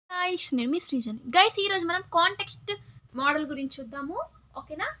Guys, నేను మీ శ్రీజని. Guys, ఈరోజు మనం కాంటెక్స్ట్ మోడల్ గురించి చూద్దాము.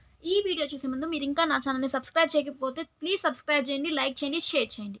 ఓకేనా? ఈ వీడియో చూసే ముందు మీరు ఇంకా నా ఛానల్ని సబ్స్క్రైబ్ చేయకపోతే ప్లీజ్ సబ్స్క్రైబ్ చేయండి, లైక్ చేయండి, షేర్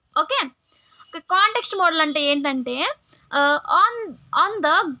చేయండి. ఓకే, కాంటెక్స్ట్ మోడల్ అంటే ఏంటంటే on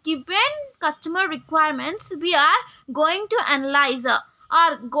the given customer requirements we are going to analyse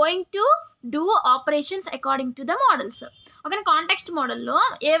are going to do operations according to the models. ఓకేనా? కాంటెక్స్ట్ మోడల్లో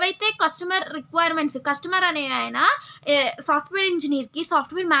ఏవైతే కస్టమర్ రిక్వైర్మెంట్స్, కస్టమర్ అనే ఆయన సాఫ్ట్వేర్ ఇంజనీర్కి,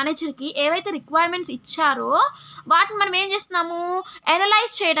 సాఫ్ట్వేర్ మేనేజర్కి ఏవైతే రిక్వైర్మెంట్స్ ఇచ్చారో వాటిని మనం ఏం చేస్తున్నాము,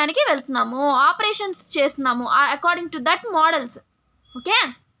 అనలైజ్ చేయడానికి వెళ్తున్నాము, ఆపరేషన్స్ చేస్తున్నాము according to that models. Okay,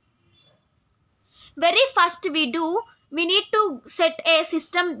 very first we need to set a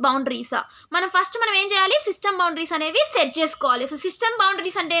system boundaries. మనం ఏం చేయాలి, సిస్టమ్ బౌండరీస్ అనేవి సెట్ చేసుకోవాలి. సో సిస్టమ్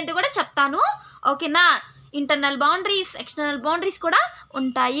బౌండరీస్ అంటే ఏంటో కూడా చెప్తాను. ఓకేనా? ఇంటర్నల్ బౌండరీస్, ఎక్స్టర్నల్ బౌండరీస్ కూడా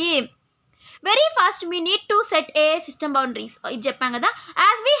ఉంటాయి. Very first we need to set a system boundaries. ఇది చెప్పాం కదా.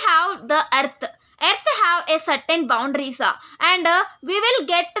 as we have the earth have a certain boundaries and we will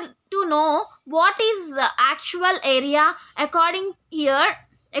get to know what is the actual area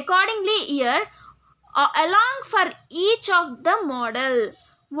accordingly here along for each of the model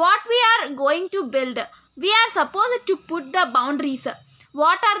what we are going to build. We are supposed to put the boundaries.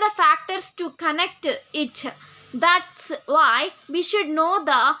 What are the factors to connect it? That's why we should know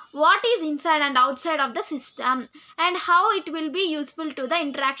what is inside and outside of the system and how it will be useful to the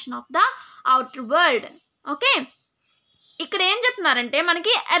interaction of the outer world. Okay, ఇక్కడ ఏం చెప్తున్నారంటే,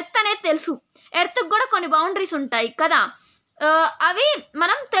 మనకి earth అనేది తెలుసు, ఎర్త్కి కూడా కొన్ని boundaries ఉంటాయి కదా. అవి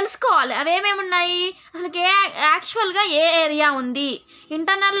మనం తెలుసుకోవాలి. అవి ఏమేమి ఉన్నాయి, అసలు యాక్చువల్గా ఏ ఏరియా ఉంది,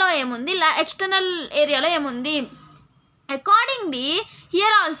 ఇంటర్నల్లో ఏముంది, ఎక్స్టర్నల్ ఏరియాలో ఏముంది. అకార్డింగ్లీ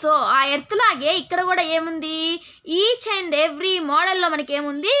హియర్ ఆల్సో ఆ ఎర్త్ లాగే ఇక్కడ కూడా ఏముంది, ఈచ్ అండ్ ఎవ్రీ మోడల్లో మనకి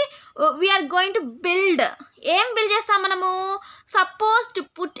ఏముంది, వీఆర్ గోయింగ్ టు బిల్డ్. ఏం బిల్డ్ చేస్తాం మనము, suppose to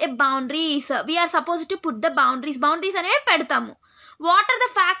put a boundaries. We are suppose to put the boundaries అనేవి పెడతాము. What are the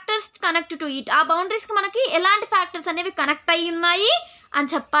factors connect to it, ఆ బౌండరీస్కి మనకి ఎలాంటి ఫ్యాక్టర్స్ అనేవి కనెక్ట్ అయ్యి ఉన్నాయి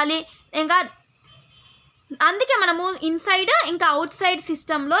అని చెప్పాలి. ఇంకా అందుకే మనము ఇన్సైడ్ ఇంకా అవుట్ సైడ్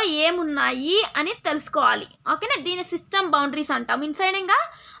సిస్టంలో ఏమున్నాయి అని తెలుసుకోవాలి. ఓకేనా? దీని సిస్టమ్ బౌండరీస్ అంటాం. ఇన్సైడ్ ఇంకా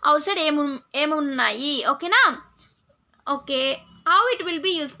అవుట్ సైడ్ ఏమున్నాయి. ఓకేనా? Okay, how it will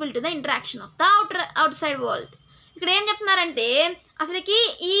be useful to the interaction of the out side world. ఇక్కడ ఏం చెప్తున్నారంటే, అసలుకి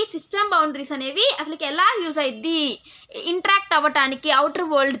ఈ సిస్టమ్ బౌండరీస్ అనేవి అసలుకి ఎలా యూజ్ అయ్యిద్ది ఇంటరాక్ట్ అవ్వటానికి అవుటర్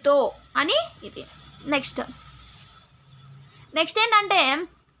వరల్డ్తో అని. ఇది నెక్స్ట్ ఏంటంటే,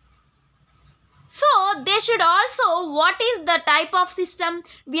 so they should also what is the type of system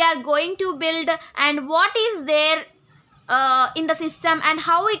we are going to build and what is there in the system and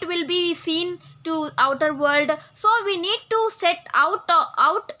how it will be seen to outer world. So we need to set out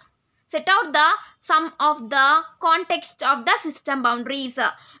the some of the context of the system boundaries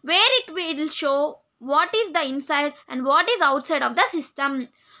where it will show what is the inside and what is outside of the system.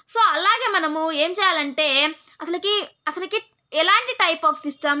 So అలాగే మనము ఏం చేయాలంటే, అసలుకి ఎలాంటి type of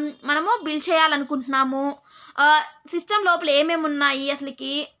system మనము build చేయాలనుకుంటున్నాము, system లోపల ఏమేమి ఉన్నాయి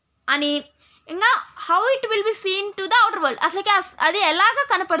అసలుకి అని, ఇంకా how it will be seen to the outer world, అసలుకి అది ఎలాగా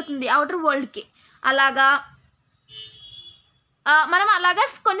కనపడుతుంది అవుటర్ వరల్డ్కి, అలాగా మనం అలాగా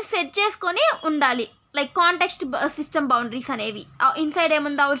కొన్ని సెట్ చేసుకొని ఉండాలి. లైక్ కాంటెక్స్ట్ సిస్టమ్ బౌండరీస్ అనేవి, ఇన్సైడ్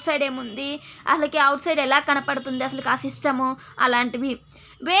ఏముంది, అవుట్ సైడ్ ఏముంది, అసలుకి అవుట్ సైడ్ ఎలా కనపడుతుంది అసలు ఆ సిస్టము, అలాంటివి.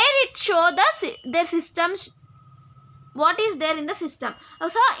 Wear it show there systems what is there in the system.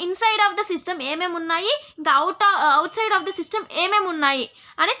 So inside of the system ఏమేమి ఉన్నాయి, ఇంకా out side of the system ఏమేమి ఉన్నాయి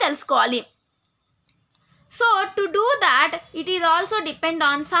అని తెలుసుకోవాలి. So to do that it is also depend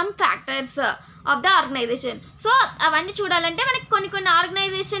on some factors of the organisation. So అవన్నీ చూడాలంటే మనకి కొన్ని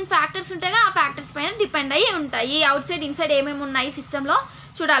ఆర్గనైజేషన్ ఫ్యాక్టర్స్ ఉంటాయి, ఆ ఫ్యాక్టర్స్ పైన డిపెండ్ అయ్యి ఉంటాయి. అవుట్ సైడ్ ఇన్సైడ్ ఏమేమి ఉన్నాయి సిస్టంలో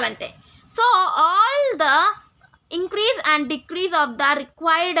చూడాలంటే. So all the increase and decrease of the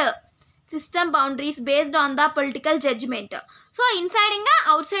required system boundaries based on the political judgement. So inside ఇంకా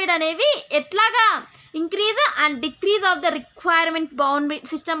అవుట్ సైడ్ అనేవి ఎట్లాగా increase and decrease of the requirement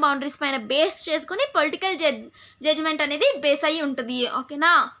system boundaries పైన base చేసుకుని political judgement అనేది base అయ్యి ఉంటుంది.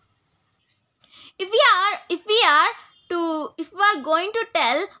 ఓకేనా? If we are going to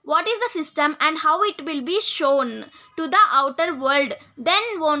tell what is the system and how it will be shown to the outer world, then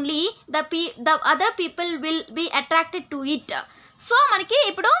only the other people will be attracted to it. So మనకి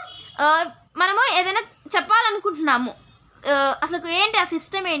ఇప్పుడు మనము ఏదైనా చెప్పాలనుకుంటున్నాము, అసలు ఏంటి ఆ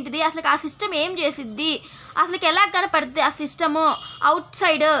system ఏంటిది, అసలు ఆ సిస్టమ్ ఏం చేసిద్ది, అసలుకి ఎలా కనపడుతుంది ఆ system out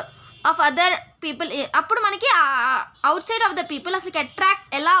side of other people, అప్పుడు మనకి out side of the people అసలుకి అట్రాక్ట్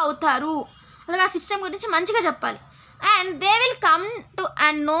ఎలా అవుతారు, అలాగే ఆ సిస్టమ్ గురించి మంచిగా చెప్పాలి. And they will come to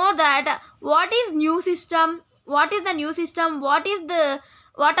and know that what is new system, what is the new system, what is the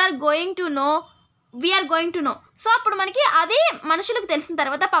what are going to know we are going to know. So అప్పుడు మనకి అది మనుషులకు తెలిసిన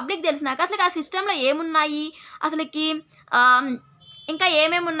తర్వాత, public తెలిసినాక అసలు ఆ సిస్టంలో ఏమున్నాయి, అసలుకి ఇంకా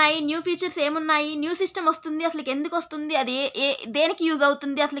ఏమేమి ఉన్నాయి, న్యూ ఫీచర్స్ ఏమున్నాయి, న్యూ సిస్టమ్ వస్తుంది అసలుకి ఎందుకు వస్తుంది, అది దేనికి యూజ్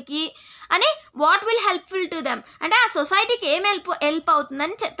అవుతుంది అసలుకి అని, what will helpful to them అంటే ఆ సొసైటీకి ఏం హెల్ప్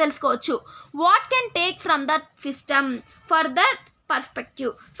అవుతుందని తెలుసుకోవచ్చు. What can take from that system for that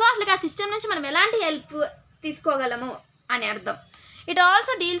perspective. So అసలు ఆ సిస్టమ్ నుంచి మనం ఎలాంటి హెల్ప్ తీసుకోగలము అని అర్థం. It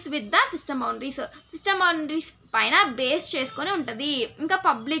also deals with the system boundaries. System boundaries పైన బేస్ చేసుకొని ఉంటుంది. ఇంకా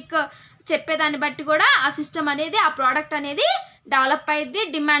పబ్లిక్ చెప్పేదాన్ని బట్టి కూడా ఆ సిస్టమ్ అనేది, ఆ ప్రోడక్ట్ అనేది డెవలప్ అయ్యింది,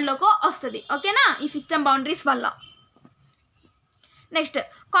 డిమాండ్లోకి వస్తుంది. ఓకేనా, ఈ సిస్టమ్ బౌండరీస్ వల్ల. Next,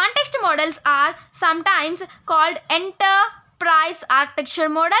 context models or sometimes called enterprise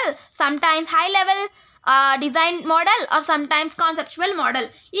architecture model, sometimes high level design model or sometimes conceptual model.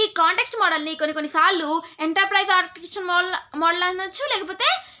 ఈ కాంటెక్స్ట్ మోడల్ని కొన్నిసార్లు ఎంటర్ప్రైజ్ ఆర్కిటెక్చర్ మోడల్ అనొచ్చు, లేకపోతే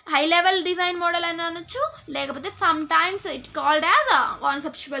హై లెవెల్ డిజైన్ మోడల్ అని అనొచ్చు, లేకపోతే sometimes it called as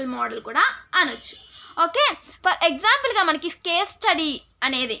conceptual model కూడా అనొచ్చు. ఓకే, ఫర్ ఎగ్జాంపుల్గా మనకి కేస్ స్టడీ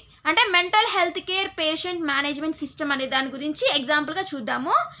అనేది అంటే mental health care patient management system అనే దాని గురించి ఎగ్జాంపుల్గా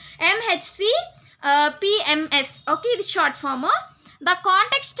చూద్దాము. MHC PMS. ఓకే, ఇది short form. The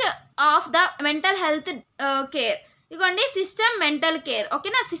context of the mental health care. ఇదిగోండి సిస్టమ్ మెంటల్ కేర్.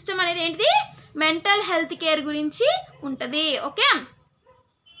 ఓకేనా, సిస్టమ్ అనేది ఏంటిది, మెంటల్ హెల్త్ కేర్ గురించి ఉంటుంది. ఓకే,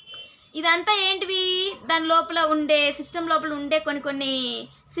 ఇదంతా ఏంటివి, దాని లోపల ఉండే సిస్టమ్ లోపల ఉండే కొన్ని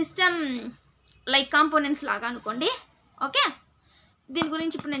సిస్టమ్ లైక్ కాంపోనెంట్స్ లాగా అనుకోండి. ఓకే, దీని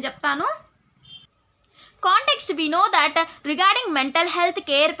గురించి ఇప్పుడు నేను చెప్తాను. Context, we know that regarding mental health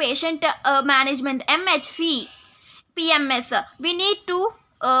care patient management MHC PMS, we need to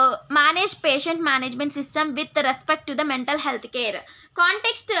manage patient management system with respect to the mental health care.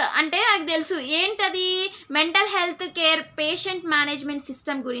 Context అంటే నాకు తెలుసు ఏంటది, mental health care patient management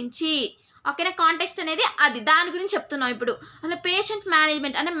system గురించి. ఓకేనా, context అనేది అది, దాని గురించి చెప్తున్నాం ఇప్పుడు. అసలు పేషెంట్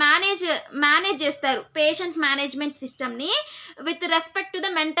మేనేజ్మెంట్ అంటే మేనేజ్ చేస్తారు పేషెంట్ మేనేజ్మెంట్ సిస్టమ్ని with respect to the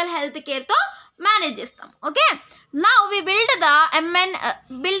mental health కేర్తో manage చేస్తాం. Okay, now we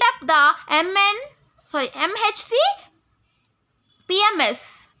buildup the MHC PMS.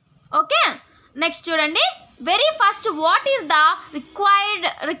 Okay, next చూడండి. Very first, what is the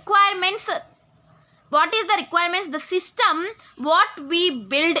requirements the system what we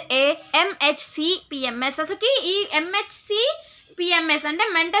build a MHC PMS. అసలుకి ఈ MHC PMS అంటే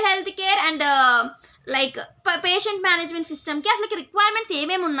mental health care and like patient management సిస్టమ్కి అసలుకి requirements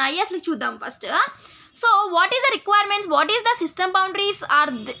ఏమేమి ఉన్నాయి అసలు చూద్దాం first. So what is the requirements, what is the system boundaries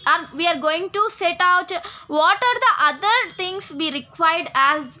are we are going to set out what are the other things we required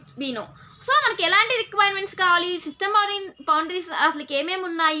as we know. So మనకి ఎలాంటి requirements కావాలి, system boundaries అసలుకి ఏమేమి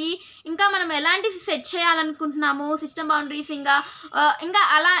ఉన్నాయి, ఇంకా మనం ఎలాంటి set చేయాలనుకుంటున్నాము సిస్టమ్ బౌండరీస్, ఇంకా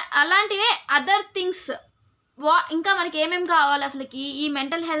అలాంటివే అదర్ థింగ్స్ ఇంకా మనకి ఏమేమి కావాలి అసలుకి ఈ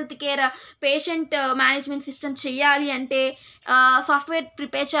mental health care patient management system చేయాలి అంటే, సాఫ్ట్వేర్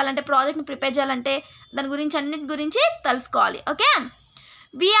ప్రిపేర్ చేయాలంటే, ప్రాజెక్ట్ని ప్రిపేర్ చేయాలంటే దాని గురించి అన్నిటి గురించి తెలుసుకోవాలి. ఓకే,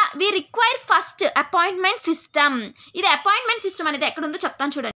 వి రిక్వైర్ ఫస్ట్ అపాయింట్మెంట్ సిస్టమ్. ఇది అపాయింట్మెంట్ సిస్టమ్ అనేది ఎక్కడ ఉందో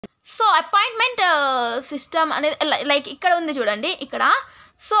చెప్తాను చూడండి. సో అపాయింట్మెంట్ సిస్టమ్ అనేది లైక్ ఇక్కడ ఉంది చూడండి, ఇక్కడ.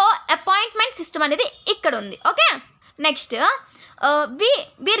 సో అపాయింట్మెంట్ సిస్టమ్ అనేది ఇక్కడ ఉంది. Okay, next,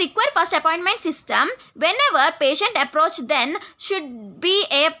 we require first appointment system. Whenever patient approach, then should be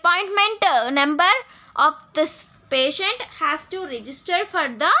a appointment number of this patient has to register for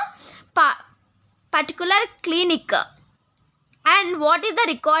the particular clinic. And what is the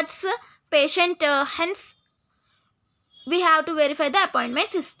records patient hence we have to verify the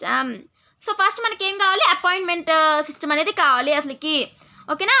appointment system. So first మనకి ఏం కావాలి, appointment system అనేది కావాలి అసలుకి.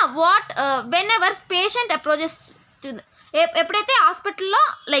 ఓకేనా, when ever patient approaches to ఎప్పుడైతే హాస్పిటల్లో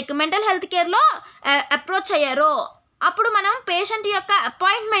like mental health కేర్లో approach అయ్యారో అప్పుడు మనం పేషెంట్ యొక్క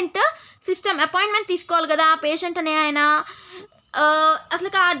అపాయింట్మెంట్ తీసుకోవాలి కదా. పేషెంట్ అనే ఆయన అసలు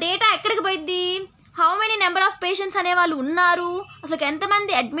ఆ డేటా ఎక్కడికి పోయిద్ది, how many number of patients అనే వాళ్ళు ఉన్నారు, అసలు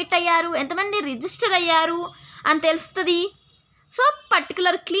ఎంతమంది అడ్మిట్ అయ్యారు, ఎంతమంది రిజిస్టర్ అయ్యారు అని తెలుస్తుంది. సో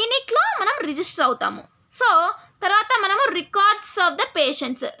పర్టికులర్ క్లినిక్లో మనం రిజిస్టర్ అవుతాము. సో తర్వాత మనము records of the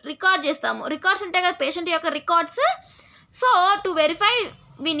patients record చేస్తాము. రికార్డ్స్ ఉంటాయి కదా పేషెంట్ యొక్క records. So to verify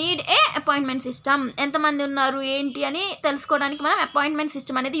we need a appointment system. ఎంతమంది ఉన్నారు ఏంటి అని తెలుసుకోవడానికి మనం అపాయింట్మెంట్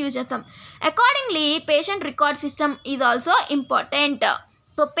సిస్టమ్ అనేది యూజ్ చేస్తాం. Accordingly patient record system is also important.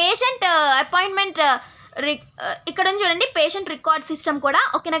 So patient appointment ఇక్కడ చూడండి పేషెంట్ రికార్డ్ సిస్టమ్ కూడా.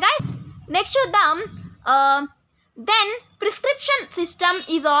 ఓకేనా గైస్, నెక్స్ట్ చూద్దాం. Then prescription system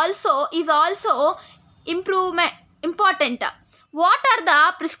is also important. what are the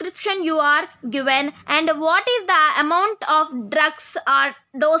prescription you are given and what is the amount of drugs or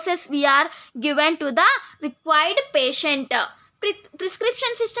doses we are given to the required patient.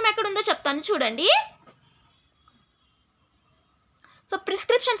 Prescription system ఎక్కడ ఉందో చెప్తాను చూడండి. So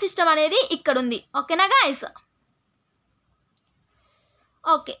prescription system అనేది ఇక్కడ ఉంది. ఓకేనా guys?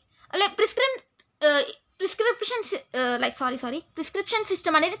 Okay, అలా prescription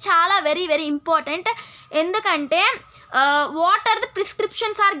system అనేది చాలా వెరీ వెరీ ఇంపార్టెంట్. ఎందుకంటే what are the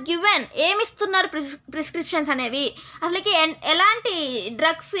prescriptions are given, ఏమి ఇస్తున్నారు ప్రిస్క్రిప్షన్స్ అనేవి, అసలుకి ఎలాంటి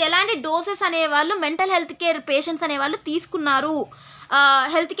డ్రగ్స్ ఎలాంటి డోసెస్ అనేవాళ్ళు మెంటల్ హెల్త్ కేర్ పేషెంట్స్ అనేవాళ్ళు తీసుకున్నారు,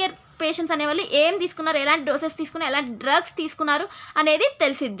 హెల్త్ కేర్ పేషెంట్స్ అనేవాళ్ళు ఏం తీసుకున్నారు, ఎలాంటి డోసెస్ తీసుకున్నారు, ఎలాంటి డ్రగ్స్ తీసుకున్నారు అనేది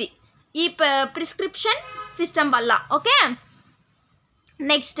తెలిసిద్ది ఈ ప్రిస్క్రిప్షన్ సిస్టమ్ వల్ల. Okay,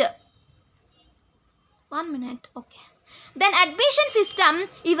 next 1 minute. Okay, then admission system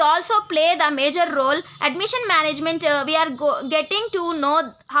is also play the major role. Admission management, we are getting to know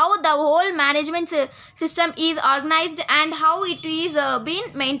how the whole management system is organized and how it is been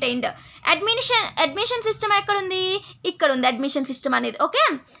maintained. admission system ఎక్కడ ఉంది? ఇక్కడ ఉంది admission system అనేది. Okay,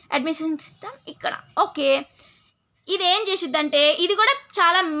 admission system ఇక్కడ. Okay, ఇది ఏం చేసిద్దంటే ఇది కూడా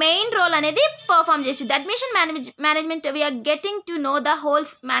చాలా మెయిన్ రోల్ అనేది పర్ఫామ్ చేసిద్ది. Admission management we are getting to know the whole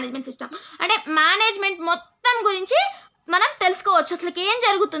management system, అంటే మేనేజ్మెంట్ మొత్తం గురించి మనం తెలుసుకోవచ్చు. అసలుకి ఏం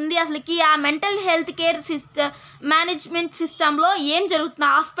జరుగుతుంది, అసలుకి ఆ మెంటల్ హెల్త్ కేర్ మేనేజ్మెంట్ సిస్టంలో ఏం జరుగుతుంది,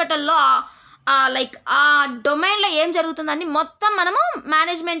 హాస్పిటల్లో లైక్ ఆ డొమైన్లో ఏం జరుగుతుందని మొత్తం మనము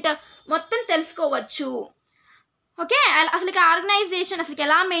మేనేజ్మెంట్ మొత్తం తెలుసుకోవచ్చు. ఓకే, అసలుకి ఆర్గనైజేషన్ అసలుకి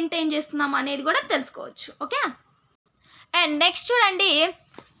ఎలా మెయింటైన్ చేస్తున్నాము అనేది కూడా తెలుసుకోవచ్చు. ఓకే, అండ్ నెక్స్ట్ చూడండి,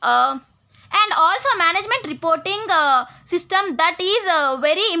 and also management reporting system that is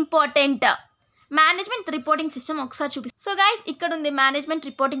very important. Management reporting system ఒకసారి చూపిస్తాను. సో గైస్ ఇక్కడ ఉంది మేనేజ్మెంట్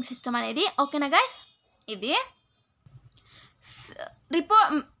రిపోర్టింగ్ సిస్టమ్ అనేది. ఓకేనా గైస్? ఇది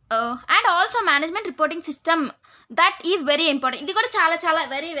and also management reporting system that is very important. ఇది కూడా చాలా చాలా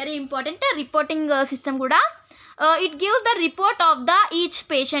very very important reporting system కూడా. It gives the report of the each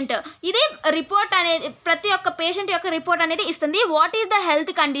patient. ఇది రిపోర్ట్ అనేది ప్రతి ఒక్క పేషెంట్ యొక్క రిపోర్ట్ అనేది ఇస్తుంది. What is the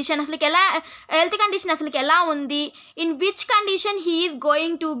health condition, అసలుకి ఎలా హెల్త్ కండిషన్ అసలుకి ఎలా ఉంది, in which condition he is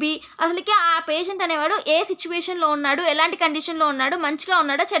going to be, అసలుకి ఆ పేషెంట్ అనేవాడు ఏ సిచ్యువేషన్లో ఉన్నాడు, ఎలాంటి కండిషన్లో ఉన్నాడు, మంచిగా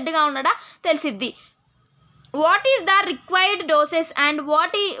ఉన్నాడా చెడ్డగా ఉన్నాడా తెలిసిద్ది. What is the required doses and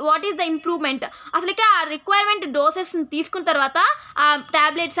what is the improvement, అసలుకి ఆ రిక్వైర్మెంట్ డోసెస్ని తీసుకున్న తర్వాత ఆ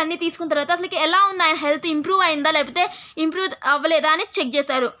ట్యాబ్లెట్స్ అన్నీ తీసుకున్న తర్వాత అసలుకి ఎలా ఉంది, ఆయన హెల్త్ ఇంప్రూవ్ అయిందా లేకపోతే ఇంప్రూవ్ అవ్వలేదా అని చెక్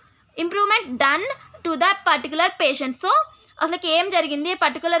చేస్తారు. Improvement done to the particular patient. So అసలుకి ఏం జరిగింది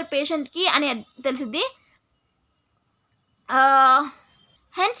పర్టికులర్ పేషెంట్కి అని తెలిసిద్ది.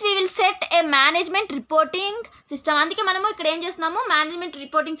 Hence we will set A management reporting system. అందుకే మనము ఇక్కడ ఏం చేస్తున్నాము, మేనేజ్మెంట్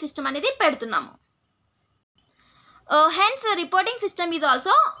రిపోర్టింగ్ సిస్టమ్ అనేది పెడుతున్నాము. Hence reporting system is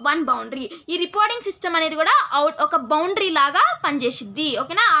also one boundary. ఈ రిపోర్టింగ్ సిస్టమ్ అనేది కూడా ఒక బౌండరీ లాగా పనిచేసిద్ది.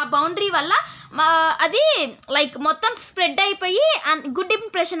 ఓకేనా, ఆ బౌండరీ వల్ల అది లైక్ మొత్తం స్ప్రెడ్ అయిపోయి గుడ్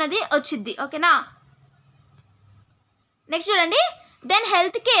ఇంప్రెషన్ అది వచ్చిద్ది. ఓకేనా, నెక్స్ట్ చూడండి, then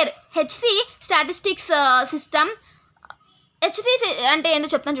health care HC statistics system. HC అంటే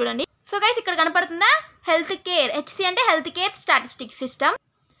ఏందో చెప్తాను చూడండి. సో గైస్ ఇక్కడ కనపడుతుందా, హెల్త్ కేర్ హెచ్సి అంటే health care statistics system.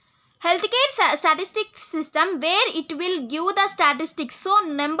 Healthcare statistics system where it will give the statistics, so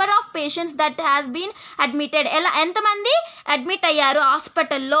number of patients that has been admitted, ఎలా ఎంతమంది admit అయ్యారు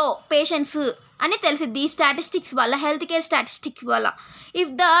హాస్పిటల్లో పేషెంట్స్ అని తెలిసిద్ది ఈ స్టాటిస్టిక్స్ వల్ల, హెల్త్ కేర్ స్టాటిస్టిక్స్ వల్ల.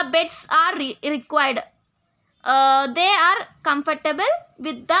 If the beds are required they are comfortable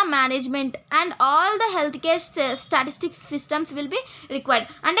with the management and all the health care statistics systems will be required.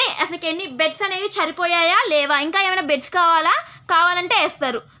 అంటే అసలు ఎన్ని బెడ్స్ అనేవి సరిపోయాయా లేవా, ఇంకా ఏమైనా బెడ్స్ కావాలంటే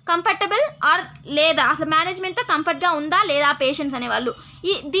వేస్తారు. కంఫర్టబుల్ ఆర్ లేదా, అసలు మేనేజ్మెంట్తో కంఫర్ట్గా ఉందా లేదా పేషెంట్స్ అనేవాళ్ళు,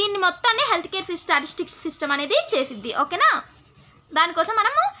 దీన్ని మొత్తాన్ని హెల్త్ కేర్ స్టాటిస్టిక్స్ సిస్టమ్ అనేది చేసిద్ది. ఓకేనా, దానికోసం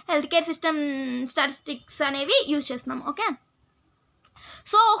మనము హెల్త్ కేర్ సిస్టమ్ స్టాటిస్టిక్స్ అనేవి యూజ్ చేస్తున్నాం. Okay,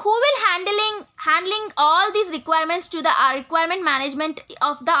 so who will handling all these requirements to the requirement management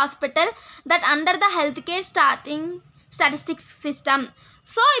of the hospital that under the healthcare statistics system.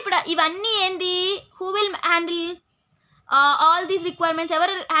 So ఇప్పుడు ఇవన్నీ ఏంది, who will handle all these requirements,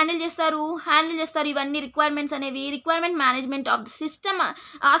 ఎవరు handle చేస్తారు ఇవన్నీ requirements అనేవి, requirement management of the system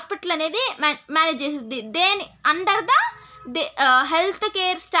hospital అనేది manage చేస్తుంది. దేని under the health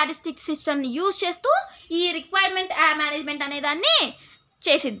care statistics సిస్టమ్ని యూజ్ చేస్తూ ఈ రిక్వైర్మెంట్ మేనేజ్మెంట్ అనే దాన్ని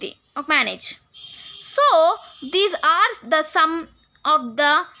చేసిద్ది manage. So these are the sum of the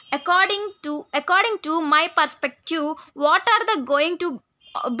according to my perspective what are the going to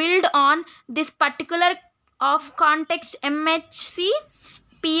build on this particular of context MHC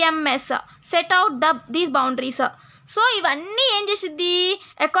PMS set out these boundaries. So ఇవన్నీ ఏం చేసిద్ది,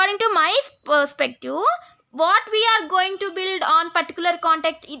 according to my perspective what we are going to build on particular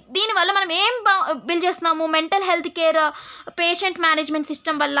contact. దీనివల్ల మనం ఏం build చేస్తున్నాము, mental health care patient management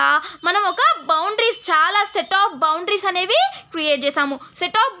system వల్ల మనం ఒక బౌండరీస్, చాలా సెట్ ఆఫ్ బౌండరీస్ అనేవి క్రియేట్ చేసాము.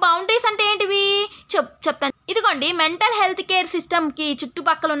 సెట్ ఆఫ్ బౌండరీస్ అంటే ఏంటివి చెప్తాను. ఇదిగోండి, మెంటల్ హెల్త్ కేర్ సిస్టమ్కి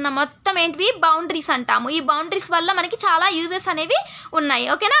చుట్టుపక్కల ఉన్న మొత్తం ఏంటివి బౌండరీస్ అంటాము. ఈ బౌండరీస్ వల్ల మనకి చాలా యూజెస్ అనేవి ఉన్నాయి.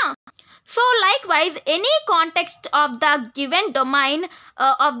 ఓకేనా. So likewise, any context of the given domain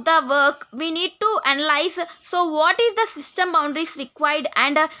of the work we need to analyze. So what is the system boundaries required,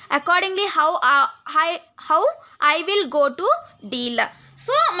 and accordingly how I will go to deal.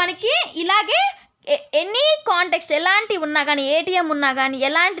 So మనకి ఇలాగే any context ఎలాంటి ఉన్నా కానీ, ATM ఉన్నా కానీ,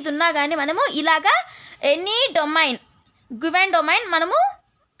 ఎలాంటిది ఉన్నా కానీ మనము ఇలాగా ఎనీ డొమైన్, గివెన్ డొమైన్ మనము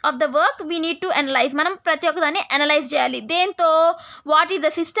of the work we need to analyse. మనం ప్రతి ఒక్కదాన్ని అనలైజ్ చేయాలి. దేంతో, what is the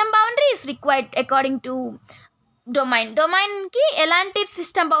system boundaries required according to డొమైన్కి ఎలాంటి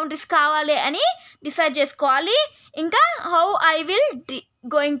సిస్టమ్ బౌండరీస్ కావాలి అని డిసైడ్ చేసుకోవాలి. ఇంకా how I will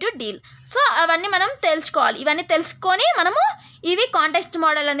going to deal. So అవన్నీ మనం తెలుసుకోవాలి. ఇవన్నీ తెలుసుకొని మనము ఇవి కాంటెక్స్ట్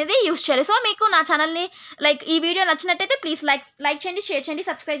మోడల్ అనేది యూస్ చేయాలి. సో మీకు నా ఛానల్ని ఈ వీడియో నచ్చినట్టయితే ప్లీజ్ లైక్ చేయండి, షేర్ చేయండి,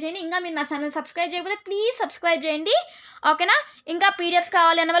 సబ్స్క్రైబ్ చేయండి. ఇంకా మీరు నా ఛానల్ సబ్స్క్రైబ్ చేయకపోతే ప్లీజ్ సబ్స్క్రైబ్ చేయండి. ఓకేనా. ఇంకా పీడిఎఫ్స్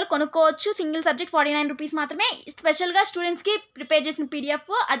కావాలి అన్న వాళ్ళు కొనుక్కోవచ్చు. సింగిల్ సబ్జెక్ట్ 49 రూపీస్ మాత్రమే. స్పెషల్గా స్టూడెంట్స్కి ప్రిపేర్ చేసిన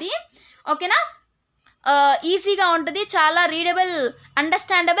పీడిఎఫ్ అది. ఓకేనా. ఈజీగా ఉంటుంది, చాలా రీడబుల్,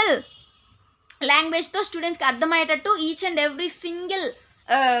 అండర్స్టాండబుల్ లాంగ్వేజ్తో స్టూడెంట్స్కి అర్థమయ్యేటట్టు, each and every single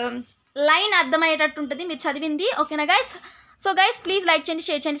line అర్థమయ్యేటట్టు ఉంటుంది మీరు చదివింది. ఓకేనా guys. So guys please like చేయండి,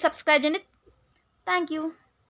 షేర్ చేయండి, సబ్స్క్రైబ్ చేయండి. Thank you.